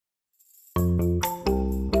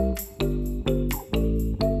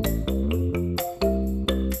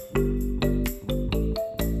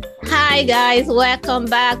Hi guys, welcome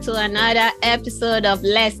back to another episode of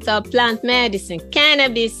Let's Talk Plant Medicine,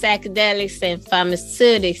 Cannabis, Psychedelics, and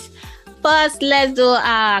Pharmaceutics. First, let's do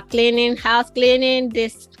our house cleaning.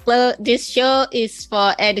 This show is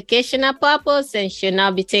for educational purpose and should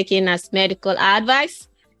not be taken as medical advice.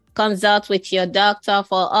 Consult with your doctor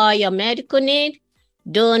for all your medical needs.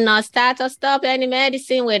 Do not start or stop any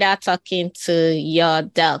medicine without talking to your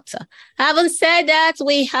doctor. Having said that,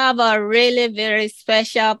 we have a really very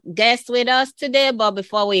special guest with us today. But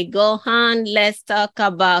before we go on, let's talk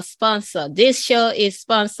about sponsor. This show is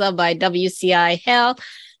sponsored by WCI Health.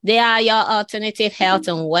 They are your alternative health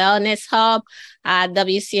and wellness hub. At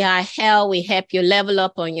WCI Health, we help you level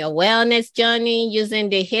up on your wellness journey using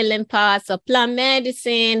the healing powers of plant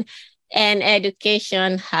medicine and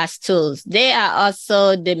education as tools. They are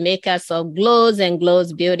also the makers of Glows and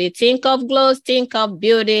Glows Beauty. Think of Glows, think of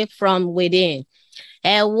beauty from within.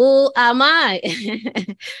 And who am I?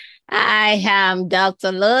 I am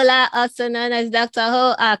Dr. Lola, also known as Dr.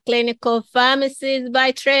 Ho, a clinical pharmacist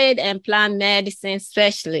by trade and plant medicine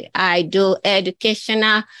specialist. I do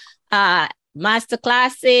educational master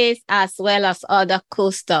classes as well as other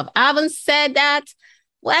cool stuff. Having said that,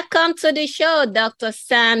 welcome to the show, Dr.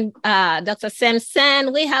 Sam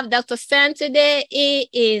San. We have Dr. San today. He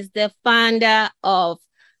is the founder of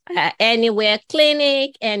Anywhere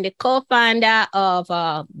Clinic and the co-founder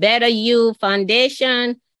of Better You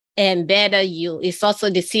Foundation and Better You. He's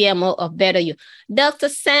also the CMO of Better You. Dr.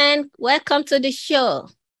 San, welcome to the show.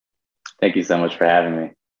 Thank you so much for having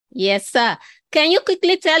me. Yes, sir. Can you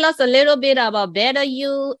quickly tell us a little bit about Better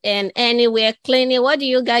You and Anywhere Clinic? What do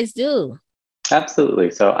you guys do?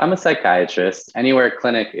 Absolutely. So I'm a psychiatrist. Anywhere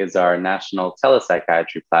Clinic is our national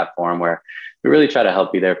telepsychiatry platform where we really try to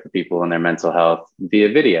help be there for people in their mental health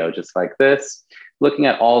via video, just like this, looking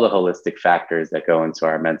at all the holistic factors that go into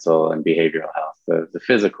our mental and behavioral health, the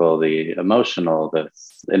physical, the emotional, the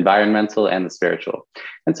environmental, and the spiritual.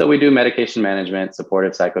 And so we do medication management,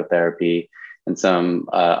 supportive psychotherapy, and some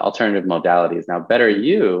alternative modalities. Now, Better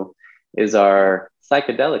You is our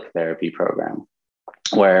psychedelic therapy program,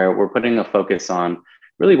 where we're putting a focus on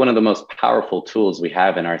really one of the most powerful tools we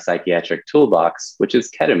have in our psychiatric toolbox, which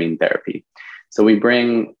is ketamine therapy. So we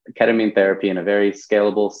bring ketamine therapy in a very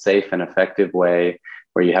scalable, safe, and effective way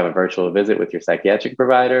where you have a virtual visit with your psychiatric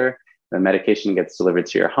provider, the medication gets delivered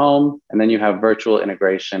to your home, and then you have virtual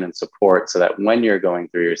integration and support so that when you're going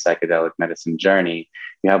through your psychedelic medicine journey,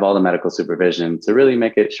 you have all the medical supervision to really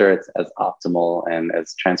make it sure it's as optimal and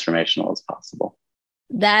as transformational as possible.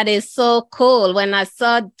 That is so cool. When I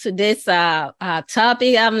saw today's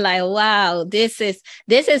topic, I'm like, wow, this is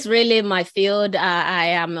really my field. I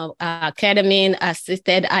am a ketamine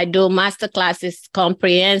assisted. I do master classes,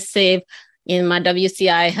 comprehensive in my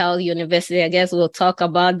WCI Health University. I guess we'll talk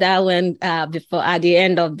about that when before at the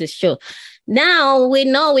end of the show. Now we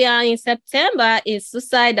know we are in September. It's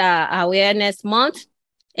Suicide Awareness Month.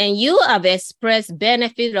 And you have expressed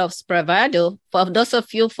benefit of Spravato. For those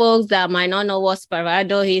of you folks that might not know what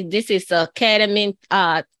Spravato is, this is a ketamine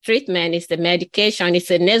treatment. It's a medication. It's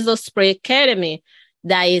a nasal spray ketamine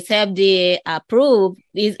that is FDA approved.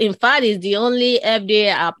 In fact, it's the only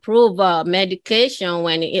FDA approved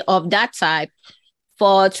medication of that type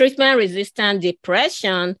for treatment-resistant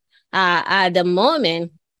depression at the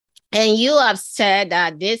moment. And you have said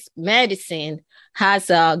that this medicine has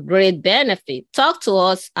a great benefit. Talk to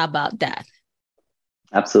us about that.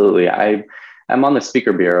 Absolutely. I'm on the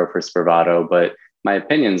speaker bureau for Spravato, but my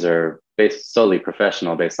opinions are solely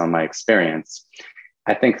professional based on my experience.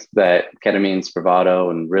 I think that ketamine,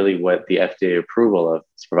 Spravato, and really what the FDA approval of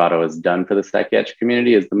Spravato has done for the psychiatric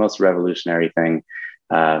community is the most revolutionary thing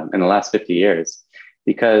in the last 50 years.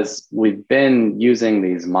 Because we've been using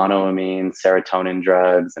these monoamine, serotonin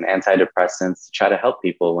drugs and antidepressants to try to help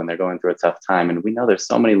people when they're going through a tough time. And we know there's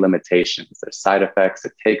so many limitations. There's side effects.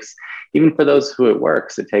 It takes, even for those who it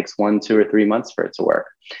works, it takes 1, 2, or 3 months for it to work.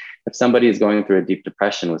 If somebody is going through a deep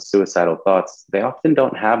depression with suicidal thoughts, they often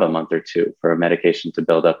don't have a month or two for a medication to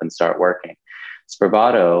build up and start working.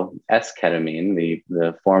 Spravato, S-ketamine,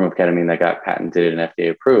 the form of ketamine that got patented and FDA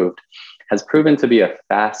approved, has proven to be a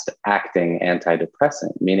fast-acting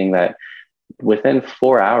antidepressant, meaning that within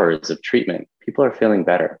 4 hours of treatment, people are feeling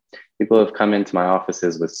better. People have come into my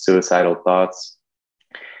offices with suicidal thoughts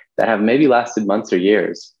that have maybe lasted months or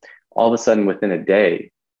years. All of a sudden, within a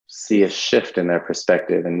day, see a shift in their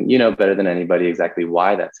perspective. And you know better than anybody exactly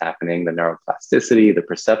why that's happening, the neuroplasticity, the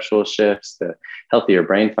perceptual shifts, the healthier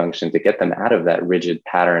brain function to get them out of that rigid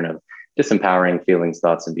pattern of disempowering feelings,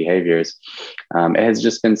 thoughts, and behaviors. It has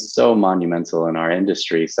just been so monumental in our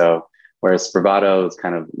industry. So whereas Spravato is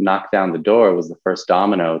kind of knocked down the door, was the first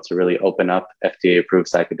domino to really open up FDA-approved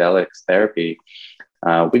psychedelics therapy.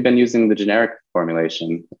 We've been using the generic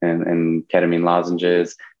formulation and ketamine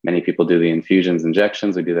lozenges. Many people do the infusions,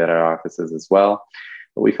 injections. We do that at our offices as well.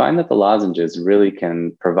 But we find that the lozenges really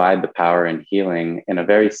can provide the power and healing in a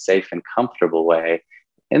very safe and comfortable way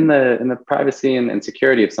in the privacy and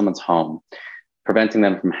security of someone's home, preventing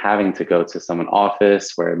them from having to go to someone's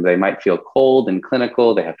office where they might feel cold and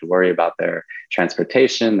clinical. They have to worry about their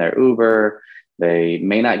transportation, their Uber. They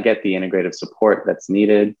may not get the integrative support that's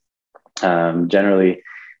needed. Generally,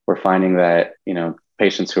 we're finding that,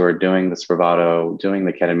 patients who are doing the Spravato, doing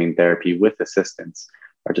the ketamine therapy with assistance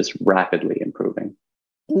are just rapidly improving.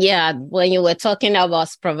 Yeah, when you were talking about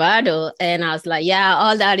Spravato, and I was like, yeah,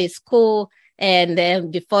 all that is cool. And then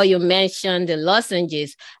before you mentioned the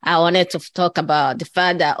lozenges, I wanted to talk about the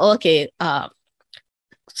fact that,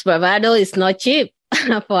 Spravato is not cheap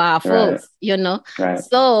for our folks, Right.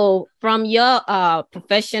 So from your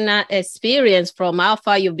professional experience, from how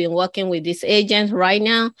far you've been working with this agent right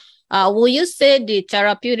now, will you say the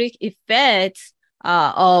therapeutic effects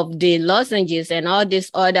of the lozenges and all this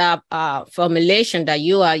other formulation that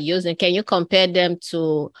you are using, can you compare them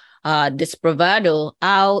to the Spravato?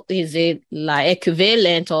 How is it like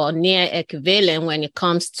equivalent or near equivalent when it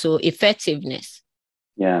comes to effectiveness?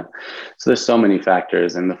 Yeah, so there's so many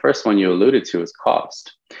factors. And the first one you alluded to is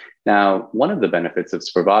cost. Now, one of the benefits of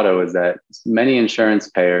Spravato is that many insurance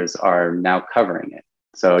payers are now covering it.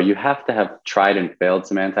 So you have to have tried and failed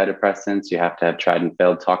some antidepressants. You have to have tried and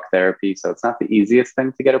failed talk therapy. So it's not the easiest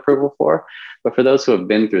thing to get approval for. But for those who have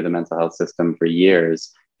been through the mental health system for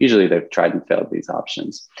years, usually they've tried and failed these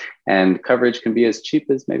options. And coverage can be as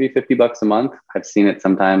cheap as maybe $50 a month. I've seen it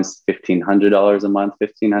sometimes $1,500 a month,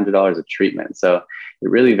 $1,500 a treatment. So it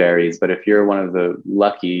really varies. But if you're one of the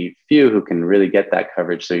lucky few who can really get that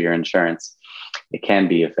coverage through your insurance, it can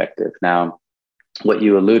be effective. Now, what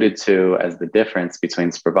you alluded to as the difference between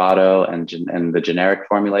Spravato and the generic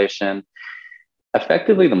formulation,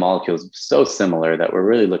 effectively, the molecule is so similar that we're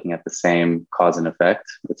really looking at the same cause and effect.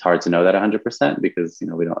 It's hard to know that 100% because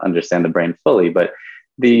we don't understand the brain fully, but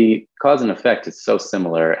the cause and effect is so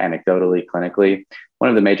similar anecdotally, clinically. One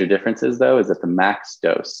of the major differences, though, is that the max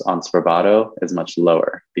dose on Spravato is much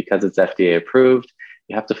lower. Because it's FDA approved,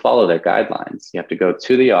 you have to follow their guidelines. You have to go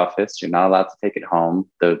to the office. You're not allowed to take it home.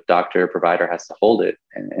 The doctor or provider has to hold it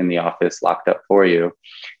in the office locked up for you.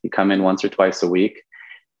 You come in once or twice a week.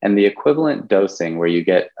 And the equivalent dosing, where you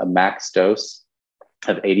get a max dose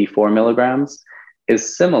of 84 milligrams,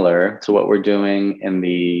 is similar to what we're doing in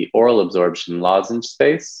the oral absorption lozenge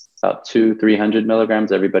space, about 200-300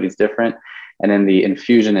 milligrams. Everybody's different. And in the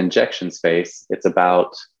infusion injection space, it's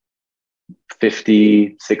about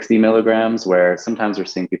 50, 60 milligrams, where sometimes we're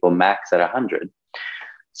seeing people max at 100.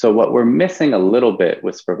 So what we're missing a little bit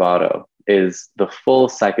with Spravato is the full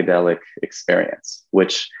psychedelic experience,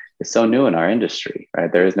 which is so new in our industry,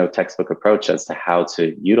 right? There is no textbook approach as to how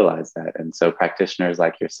to utilize that. And so practitioners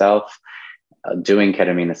like yourself doing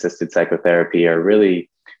ketamine-assisted psychotherapy are really,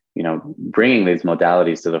 bringing these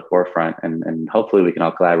modalities to the forefront, and hopefully we can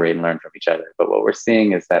all collaborate and learn from each other. But what we're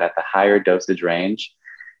seeing is that at the higher dosage range,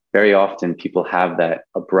 very often people have that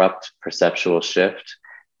abrupt perceptual shift,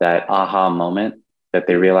 that aha moment that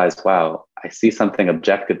they realize, wow, I see something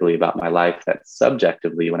objectively about my life that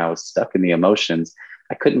subjectively, when I was stuck in the emotions,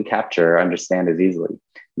 I couldn't capture or understand as easily.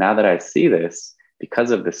 Now that I see this,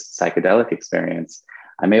 because of this psychedelic experience,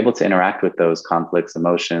 I'm able to interact with those conflicts,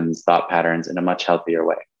 emotions, thought patterns in a much healthier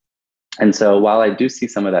way. And so while I do see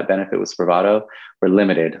some of that benefit with Spravato, we're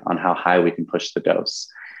limited on how high we can push the dose.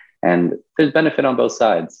 And there's benefit on both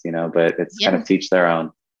sides, but it's kind of teach their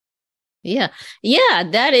own. Yeah,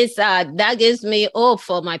 that is that gives me hope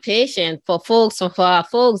for my patient, for our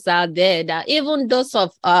folks out there, that even those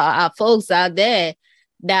of our folks out there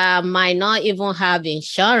that might not even have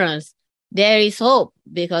insurance, there is hope,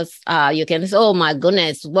 because you can say, oh my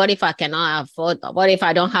goodness, what if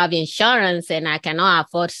I don't have insurance and I cannot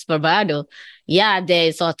afford Spravato? Yeah, there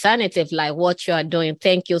is alternative like what you are doing.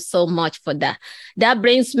 Thank you so much for that. That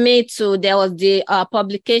brings me to, there was the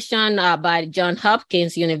publication by Johns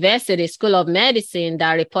Hopkins University School of Medicine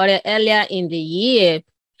that reported earlier in the year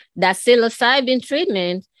that psilocybin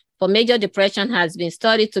treatment for major depression has been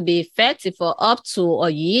studied to be effective for up to a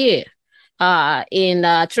year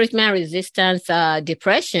in treatment-resistant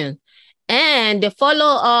depression. And the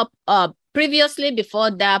follow-up previously, before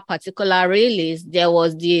that particular release, there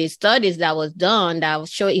was the studies that was done that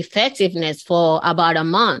show effectiveness for about a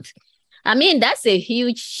month. I mean, that's a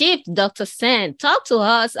huge shift, Dr. Sen. Talk to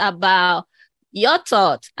us about your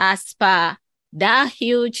thoughts as per that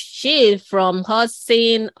huge shift from us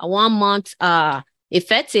seeing 1 month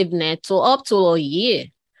effectiveness to up to a year.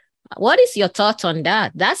 What is your thought on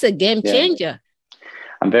that? That's a game changer.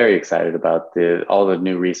 I'm very excited about all the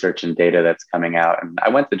new research and data that's coming out. And I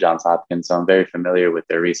went to Johns Hopkins, so I'm very familiar with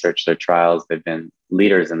their research, their trials. They've been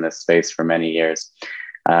leaders in this space for many years.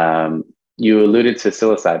 You alluded to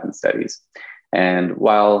psilocybin studies. And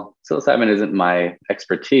while psilocybin isn't my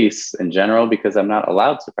expertise in general, because I'm not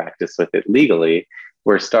allowed to practice with it legally,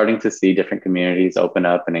 we're starting to see different communities open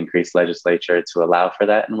up and increase legislature to allow for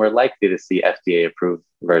that. And we're likely to see FDA-approved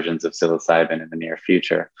versions of psilocybin in the near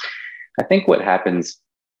future. I think what happens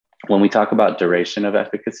when we talk about duration of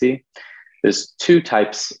efficacy, there's two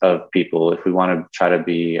types of people, if we want to try to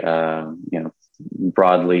be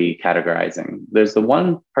broadly categorizing. There's the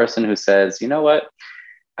one person who says, you know what,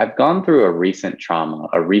 I've gone through a recent trauma,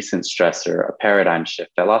 a recent stressor, a paradigm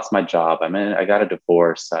shift. I lost my job. I got a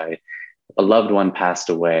divorce. A loved one passed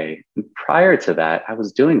away. And prior to that, I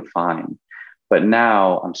was doing fine, but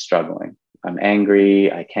now I'm struggling. I'm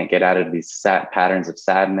angry. I can't get out of these patterns of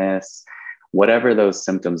sadness. Whatever those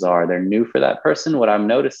symptoms are, they're new for that person. What I'm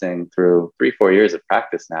noticing through 3-4 years of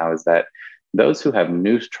practice now is that those who have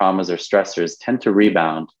new traumas or stressors tend to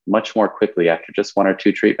rebound much more quickly after just 1 or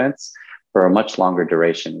 2 treatments for a much longer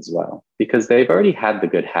duration as well, because they've already had the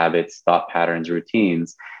good habits, thought patterns,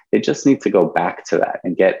 routines. They just need to go back to that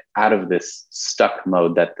and get out of this stuck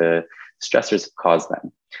mode that the stressors have caused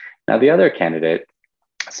them. Now, the other candidate,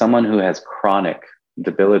 someone who has chronic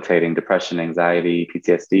debilitating depression, anxiety,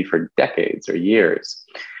 PTSD for decades or years.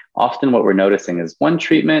 Often what we're noticing is one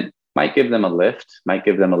treatment might give them a lift, might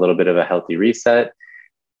give them a little bit of a healthy reset.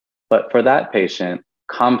 But for that patient,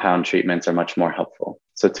 compound treatments are much more helpful.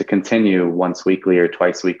 So to continue once weekly or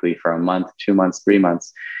twice weekly for a month, 2 months, 3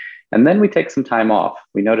 months, and then we take some time off.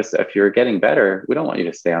 We notice that if you're getting better, we don't want you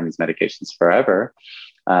to stay on these medications forever.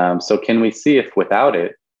 So can we see if without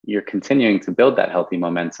it, you're continuing to build that healthy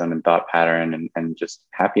momentum and thought pattern and just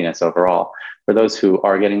happiness overall. For those who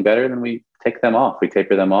are getting better, then we take them off, we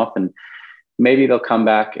taper them off, and maybe they'll come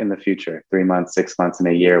back in the future, 3 months, 6 months, and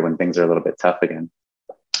a year when things are a little bit tough again.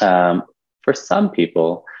 For some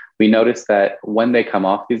people, we notice that when they come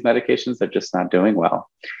off these medications, they're just not doing well.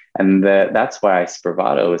 And that's why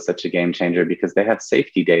Spravato is such a game changer, because they have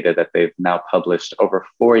safety data that they've now published over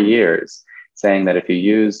 4 years, saying that if you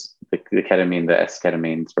use the ketamine, the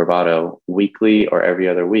S-ketamine, Spravato, weekly or every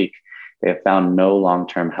other week, they have found no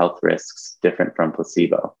long-term health risks different from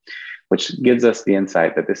placebo, which gives us the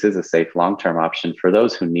insight that this is a safe long-term option for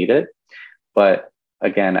those who need it. But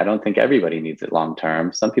again, I don't think everybody needs it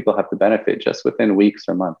long-term. Some people have to benefit just within weeks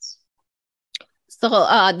or months. So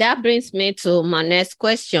that brings me to my next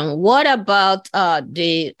question. What about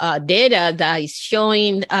the data that is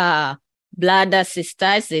showing bladder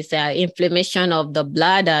cystitis, inflammation of the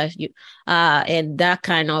bladder, and that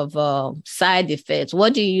kind of side effects?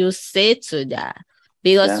 What do you say to that?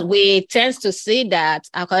 Because we tend to see that,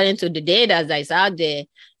 according to the data that is out there,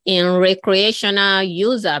 in recreational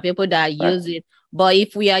user, people that use it. But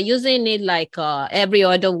if we are using it like every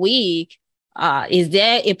other week, is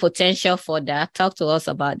there a potential for that? Talk to us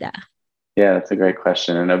about that. Yeah, that's a great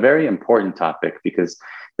question, and a very important topic, because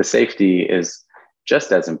the safety is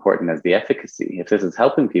just as important as the efficacy. If this is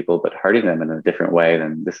helping people but hurting them in a different way,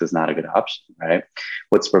 then this is not a good option, right?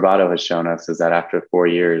 What Spravato has shown us is that after 4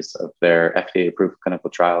 years of their FDA-approved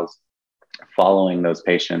clinical trials, following those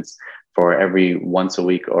patients for every once a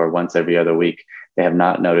week or once every other week, they have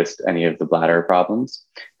not noticed any of the bladder problems.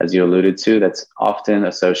 As you alluded to, that's often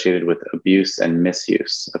associated with abuse and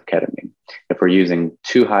misuse of ketamine. If we're using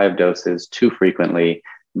too high of doses too frequently,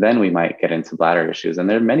 then we might get into bladder issues. And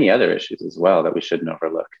there are many other issues as well that we shouldn't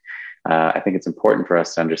overlook. I think it's important for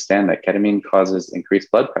us to understand that ketamine causes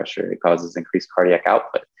increased blood pressure. It causes increased cardiac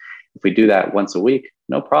output. If we do that once a week,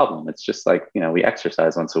 no problem. It's just like, we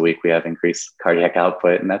exercise once a week, we have increased cardiac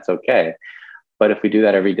output, and that's okay. But if we do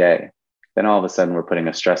that every day, then all of a sudden we're putting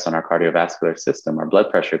a stress on our cardiovascular system. Our blood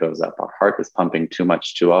pressure goes up. Our heart is pumping too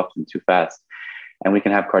much, too often, too fast, and we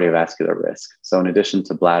can have cardiovascular risk. So in addition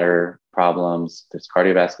to bladder problems, there's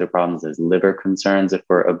cardiovascular problems, there's liver concerns if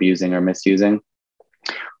we're abusing or misusing.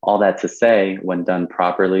 All that to say, when done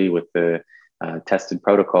properly with the tested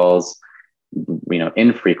protocols,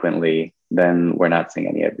 infrequently, then we're not seeing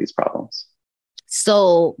any of these problems.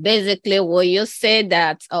 So basically what you say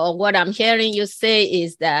that, or what I'm hearing you say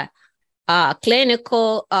is that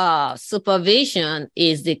clinical supervision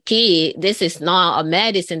is the key. This is not a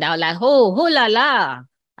medicine that like, oh la la,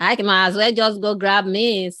 I might as well just go grab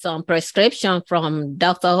me some prescription from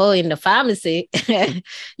Dr. Ho in the pharmacy. Right.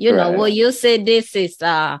 Well, you say this is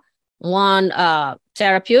one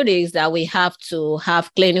therapeutics that we have to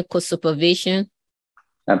have clinical supervision?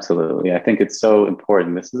 Absolutely. I think it's so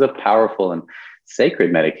important. This is a powerful and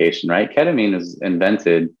sacred medication, right? Ketamine was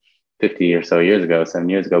invented 50 or so years ago, 7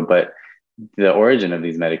 years ago, but the origin of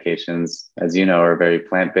these medications, as you know, are very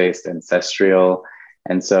plant-based, ancestral.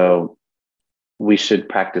 And so we should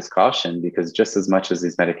practice caution, because just as much as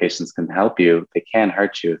these medications can help you, they can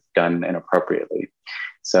hurt you if done inappropriately.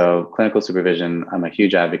 So clinical supervision, I'm a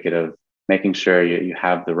huge advocate of making sure you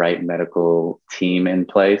have the right medical team in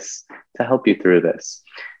place to help you through this.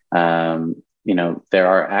 There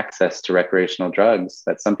are access to recreational drugs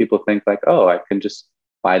that some people think like, oh, I can just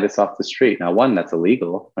buy this off the street. Now, one, that's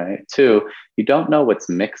illegal, right? Two, you don't know what's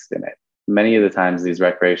mixed in it. Many of the times these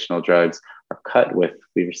recreational drugs are cut with,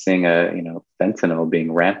 we were seeing fentanyl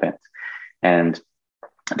being rampant, and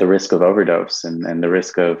the risk of overdose and the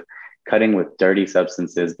risk of cutting with dirty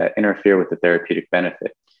substances that interfere with the therapeutic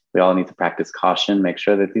benefit. We all need to practice caution, make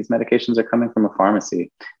sure that these medications are coming from a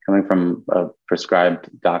pharmacy, coming from a prescribed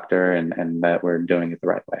doctor, and that we're doing it the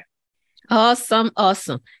right way. Awesome.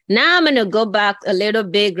 Now I'm going to go back a little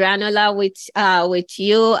bit granular with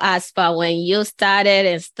you as far when you started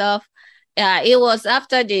and stuff. It was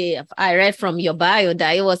after I read from your bio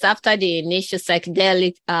that it was after the initial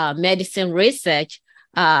psychedelic medicine research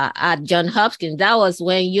at Johns Hopkins. That was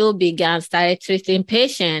when you started treating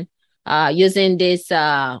patients using this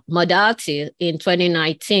modality in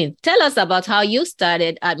 2019. Tell us about how you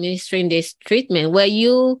started administering this treatment. Were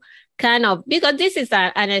you because this is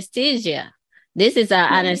an anesthesia, this is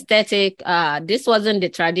an anesthetic, this wasn't the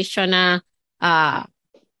traditional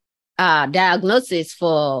diagnosis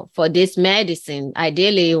for this medicine.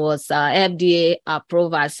 Ideally, it was FDA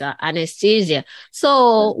approved as anesthesia.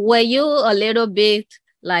 So were you a little bit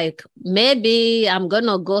like, maybe I'm going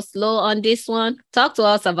to go slow on this one? Talk to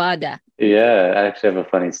us about that. Yeah, I actually have a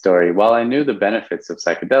funny story. While I knew the benefits of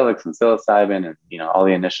psychedelics and psilocybin and all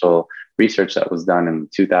the initial research that was done in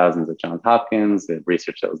the 2000s at Johns Hopkins, the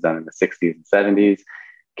research that was done in the 60s and 70s,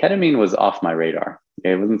 ketamine was off my radar.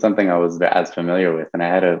 It wasn't something I was as familiar with. And I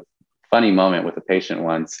had a funny moment with a patient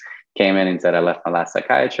once, came in and said, I left my last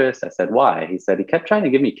psychiatrist. I said, why? He said, he kept trying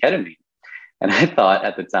to give me ketamine. And I thought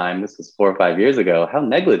at the time, this was 4 or 5 years ago, how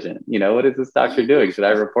negligent, what is this doctor doing? Should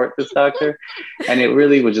I report this doctor? And it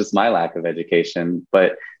really was just my lack of education.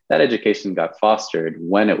 But that education got fostered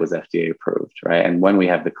when it was FDA approved, right? And when we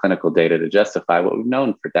have the clinical data to justify what we've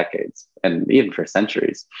known for decades and even for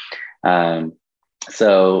centuries.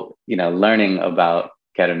 So, learning about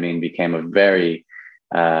ketamine became a very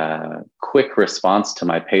quick response to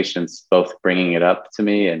my patients, both bringing it up to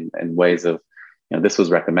me and ways of, this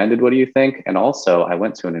was recommended. What do you think? And also, I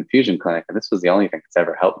went to an infusion clinic, and this was the only thing that's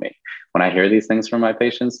ever helped me. When I hear these things from my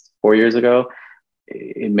patients 4 years ago,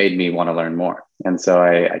 it made me want to learn more. And so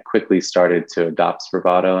I quickly started to adopt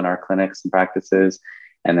Spravato in our clinics and practices.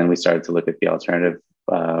 And then we started to look at the alternative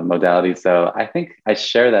modalities. So I think I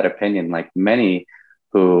share that opinion, like many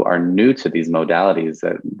who are new to these modalities,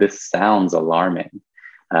 that this sounds alarming.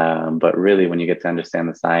 But really, when you get to understand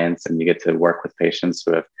the science and you get to work with patients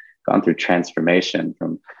who have gone through transformation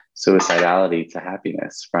from suicidality to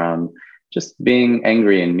happiness, from just being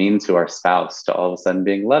angry and mean to our spouse to all of a sudden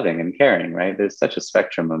being loving and caring, right? There's such a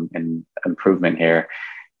spectrum in improvement here,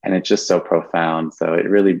 and it's just so profound. So it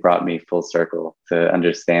really brought me full circle to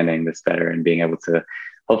understanding this better and being able to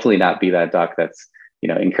hopefully not be that doc that's,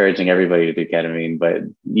 encouraging everybody to do ketamine, but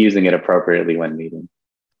using it appropriately when needed.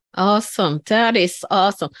 Awesome. That is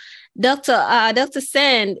awesome. Dr.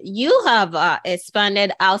 Sen, you have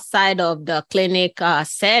expanded outside of the clinic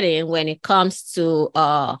setting when it comes to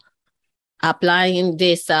applying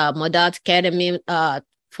this modality ketamine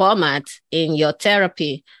format in your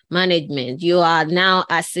therapy management. You are now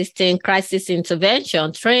assisting crisis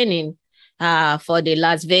intervention training for the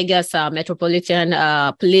Las Vegas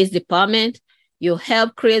Metropolitan Police Department. You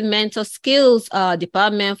help create mental skills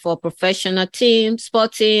department for professional teams,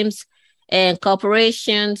 sport teams, and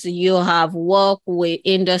corporations. You have worked with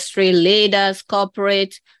industry leaders,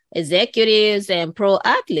 corporate executives, and pro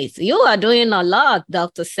athletes. You are doing a lot,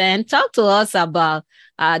 Dr. Sen. Talk to us about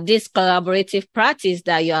this collaborative practice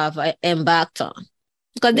that you have embarked on,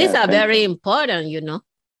 because these are very important,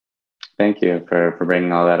 Thank you for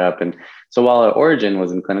bringing all that up. And so while our origin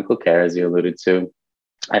was in clinical care, as you alluded to,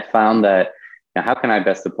 I found that how can I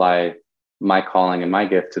best apply my calling and my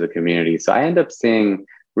gift to the community? So I end up seeing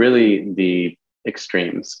really the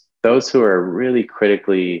extremes. Those who are really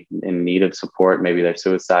critically in need of support, maybe they're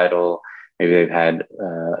suicidal, maybe they've had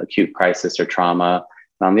acute crisis or trauma.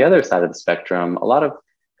 And on the other side of the spectrum, a lot of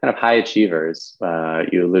kind of high achievers.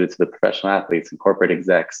 You alluded to the professional athletes and corporate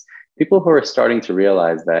execs. people who are starting to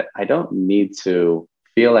realize that I don't need to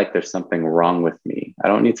feel like there's something wrong with me. I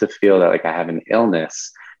don't need to feel that like I have an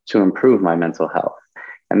illness to improve my mental health.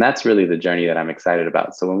 And that's really the journey that I'm excited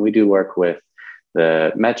about. So when we do work with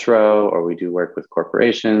the Metro, or we do work with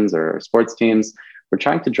corporations or sports teams, we're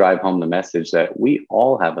trying to drive home the message that we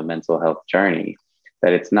all have a mental health journey,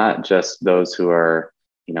 that it's not just those who are,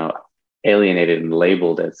 alienated and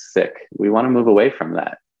labeled as sick. We want to move away from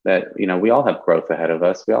that, we all have growth ahead of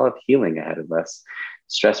us. We all have healing ahead of us.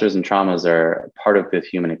 Stressors and traumas are part of the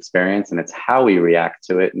human experience, and it's how we react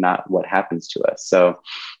to it, not what happens to us. So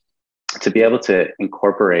to be able to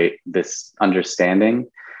incorporate this understanding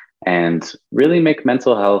and really make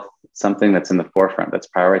mental health something that's in the forefront, that's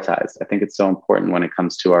prioritized. I think it's so important when it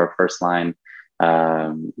comes to our first line,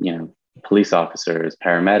 police officers,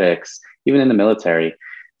 paramedics, even in the military,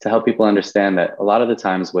 to help people understand that a lot of the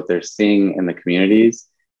times what they're seeing in the communities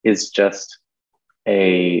is just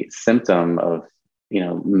a symptom of,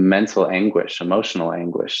 mental anguish, emotional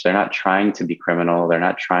anguish. They're not trying to be criminal. They're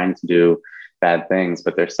not trying to do bad things,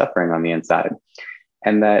 but they're suffering on the inside.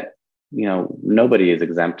 And that, nobody is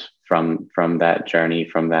exempt from that journey,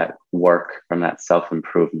 from that work, from that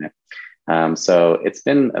self-improvement. So it's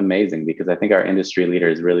been amazing, because I think our industry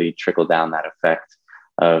leaders really trickle down that effect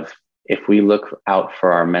of, if we look out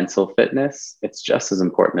for our mental fitness, it's just as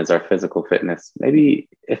important as our physical fitness, maybe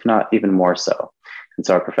if not even more so. And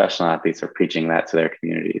so our professional athletes are preaching that to their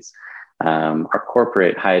communities. Our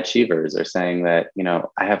corporate high achievers are saying that,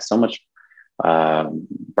 I have so much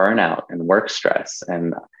burnout and work stress,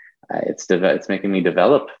 and it's making me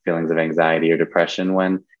develop feelings of anxiety or depression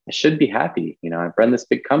when I should be happy. I've run this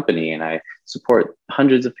big company and I support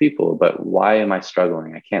hundreds of people, but why am I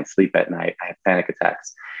struggling? I can't sleep at night. I have panic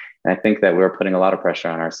attacks. And I think that we're putting a lot of pressure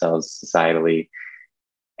on ourselves societally,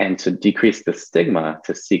 and to decrease the stigma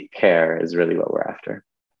to seek care is really what we're after.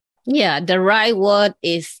 Yeah, the right word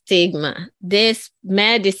is stigma. This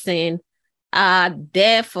medicine are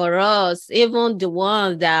there for us, even the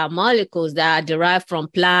ones that are molecules that are derived from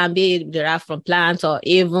plant, be it derived from plants or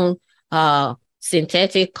even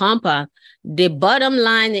synthetic compound. The bottom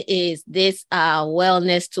line is these are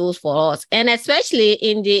wellness tools for us. And especially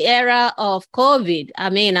in the era of COVID. I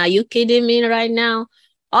mean, are you kidding me right now?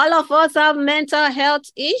 All of us have mental health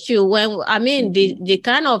issues the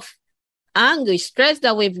kind of anguish, stress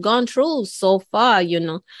that we've gone through so far,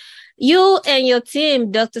 You and your team,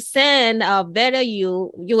 Dr. Sen,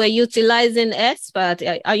 you were utilizing expert,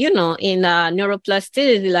 in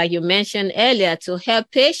neuroplasticity, like you mentioned earlier, to help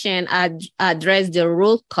patients address the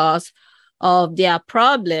root cause of their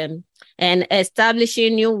problem and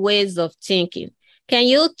establishing new ways of thinking. Can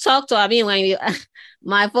you talk to,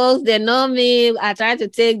 my folks, they know me, I try to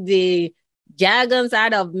take the jargons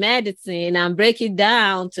out of medicine and break it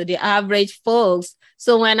down to the average folks.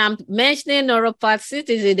 So when I'm mentioning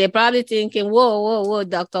neuroplasticity, they're probably thinking, whoa,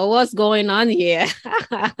 doctor, what's going on here?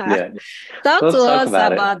 Yeah. Talk to us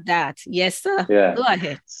about that. Yes, sir. Yeah. Go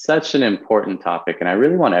ahead. Such an important topic. And I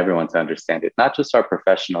really want everyone to understand it, not just our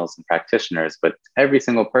professionals and practitioners, but every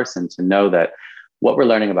single person to know that what we're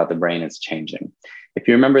learning about the brain is changing. If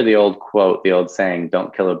you remember the old quote, the old saying,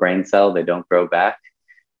 don't kill a brain cell, they don't grow back.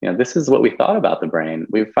 This is what we thought about the brain.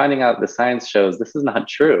 We're finding out the science shows this is not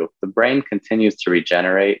true. The brain continues to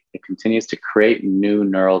regenerate. It continues to create new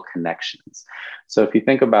neural connections. So if you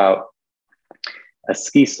think about a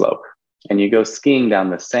ski slope and you go skiing down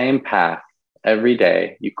the same path every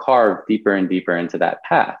day, you carve deeper and deeper into that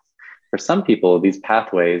path. For some people, these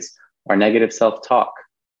pathways are negative self-talk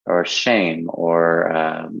or shame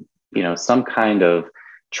or, some kind of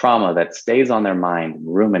trauma that stays on their mind and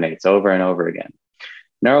ruminates over and over again.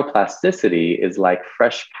 Neuroplasticity is like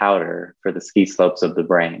fresh powder for the ski slopes of the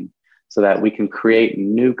brain, so that we can create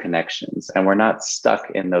new connections and we're not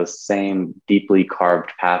stuck in those same deeply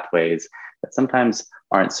carved pathways that sometimes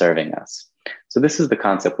aren't serving us. So this is the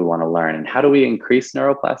concept we want to learn. And how do we increase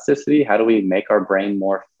neuroplasticity? How do we make our brain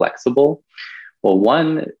more flexible? Well,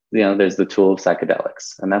 one, there's the tool of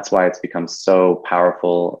psychedelics, and that's why it's become so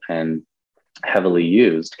powerful and heavily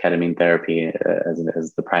used, ketamine therapy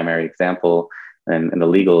as the primary example in the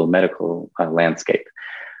legal medical landscape.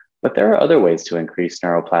 But there are other ways to increase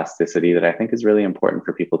neuroplasticity that I think is really important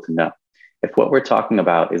for people to know. If what we're talking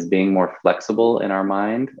about is being more flexible in our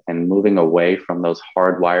mind and moving away from those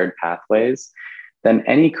hardwired pathways, then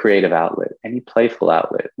any creative outlet, any playful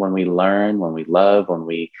outlet, when we learn, when we love, when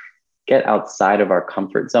we get outside of our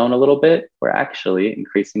comfort zone a little bit, we're actually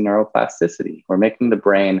increasing neuroplasticity. We're making the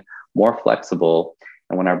brain more flexible.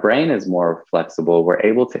 And when our brain is more flexible, we're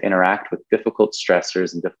able to interact with difficult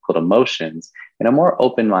stressors and difficult emotions in a more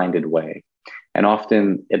open-minded way. And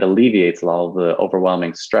often it alleviates all of the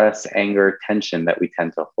overwhelming stress, anger, tension that we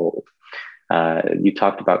tend to hold. You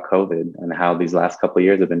talked about COVID and how these last couple of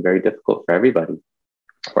years have been very difficult for everybody.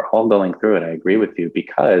 We're all going through it. I agree with you,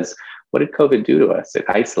 because what did COVID do to us? It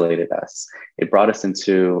isolated us. It brought us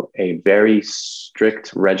into a very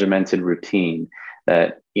strict, regimented routine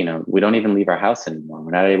that, we don't even leave our house anymore.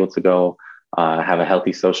 We're not able to go have a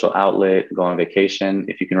healthy social outlet, go on vacation.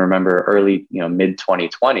 If you can remember early, mid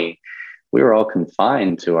 2020, we were all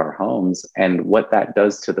confined to our homes. And what that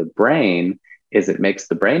does to the brain is it makes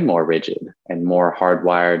the brain more rigid and more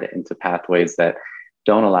hardwired into pathways that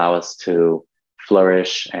don't allow us to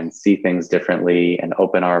flourish and see things differently and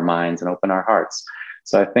open our minds and open our hearts.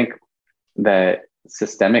 So I think that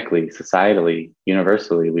systemically, societally,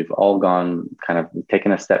 universally, we've all gone kind of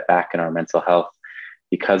taken a step back in our mental health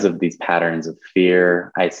because of these patterns of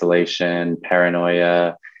fear, isolation,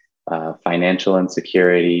 paranoia, financial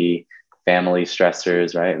insecurity, family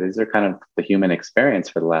stressors, right? These are kind of the human experience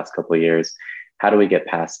for the last couple of years. How do we get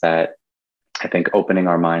past that? I think opening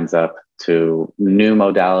our minds up to new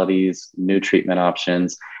modalities, new treatment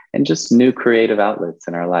options, and just new creative outlets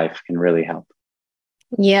in our life can really help.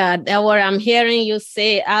 Yeah, that what I'm hearing you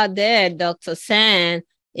say out there, Dr. Sen,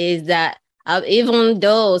 is that even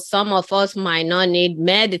though some of us might not need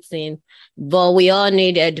medicine, but we all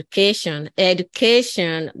need education.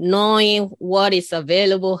 Education, knowing what is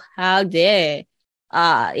available out there,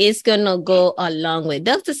 is going to go a long way.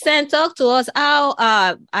 Dr. Sen, talk to us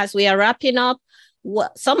how, as we are wrapping up,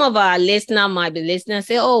 what some of our listeners might be listening and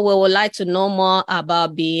say, oh, we would like to know more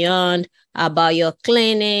about Beyond, about your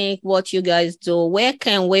clinic, what you guys do. Where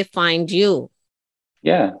can we find you?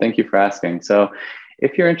 Yeah, thank you for asking. So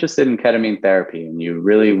if you're interested in ketamine therapy and you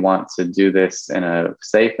really want to do this in a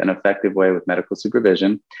safe and effective way with medical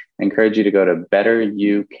supervision, I encourage you to go to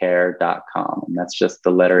betterucare.com. And that's just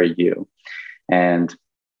the letter U. And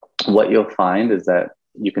what you'll find is that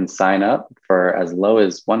you can sign up for as low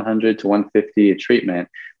as $100 to $150 a treatment,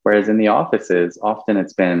 whereas in the offices, often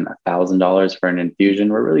it's been $1,000 for an infusion.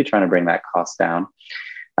 We're really trying to bring that cost down.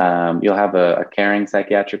 You'll have a caring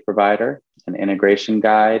psychiatric provider, an integration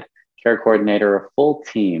guide, care coordinator, a full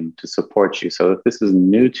team to support you. So if this is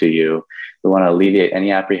new to you, we want to alleviate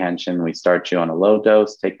any apprehension. We start you on a low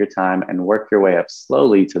dose, take your time, and work your way up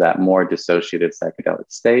slowly to that more dissociative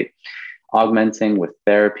psychedelic state, augmenting with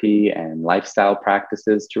therapy and lifestyle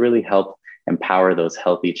practices to really help empower those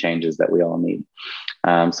healthy changes that we all need.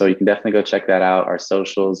 So you can definitely go check that out. Our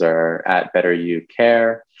socials are at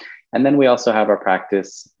betterucare. And then we also have our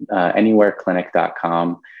practice,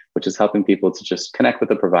 anywhereclinic.com, which is helping people to just connect with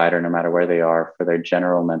a provider no matter where they are for their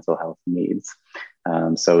general mental health needs.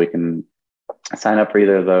 So we can sign up for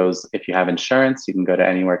either of those. If you have insurance, you can go to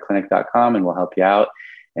anywhereclinic.com and we'll help you out.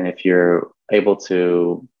 And if you're able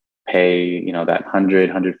to pay, that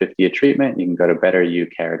 $100, $150 a treatment, you can go to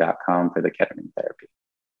betterucare.com for the ketamine therapy.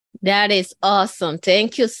 That is awesome.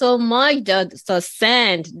 Thank you so much, Dr.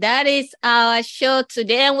 Sand. That is our show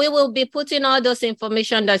today. And we will be putting all those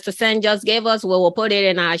information Dr. Sand just gave us. We will put it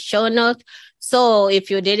in our show notes. So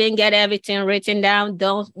if you didn't get everything written down,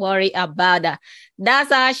 don't worry about that.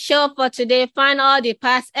 That's our show for today. Find all the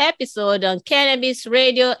past episodes on Cannabis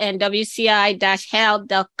Radio and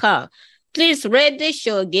WCI-health.com. Please rate this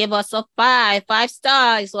show. Give us a 5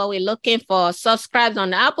 stars. What we're looking for. Subscribe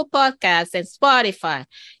on Apple Podcasts and Spotify.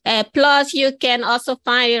 And plus, you can also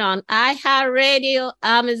find it on iHeartRadio,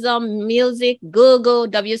 Amazon Music, Google,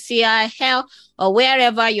 WCI Health, or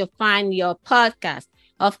wherever you find your podcast.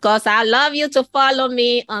 Of course, I love you to follow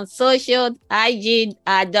me on social, IG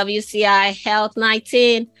at WCI Health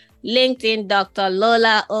 19, LinkedIn, Dr.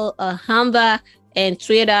 Lola O. Ahamba, and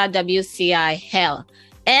Twitter, WCI Health.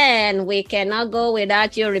 And we cannot go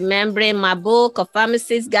without you remembering my book, A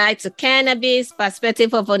Pharmacist's Guide to Cannabis,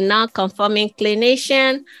 Perspective of a Non-Conforming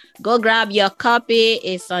Clinician. Go grab your copy.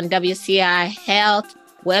 It's on WCI Health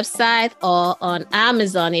website or on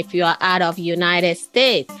Amazon if you are out of United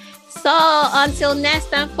States. So until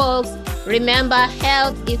next time, folks, remember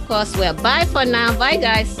health equals wealth. Bye for now. Bye,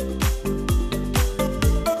 guys.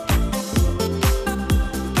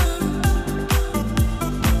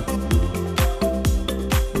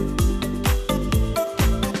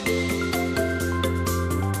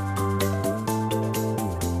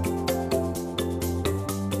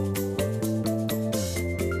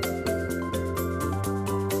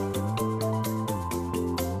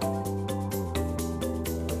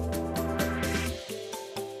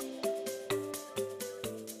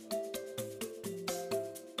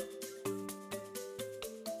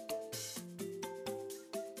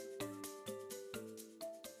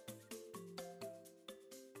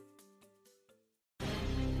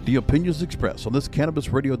 The opinions expressed on this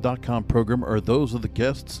CannabisRadio.com program are those of the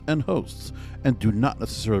guests and hosts and do not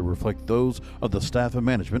necessarily reflect those of the staff and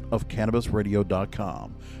management of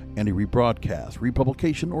CannabisRadio.com. Any rebroadcast,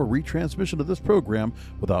 republication, or retransmission of this program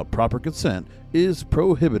without proper consent is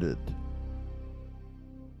prohibited.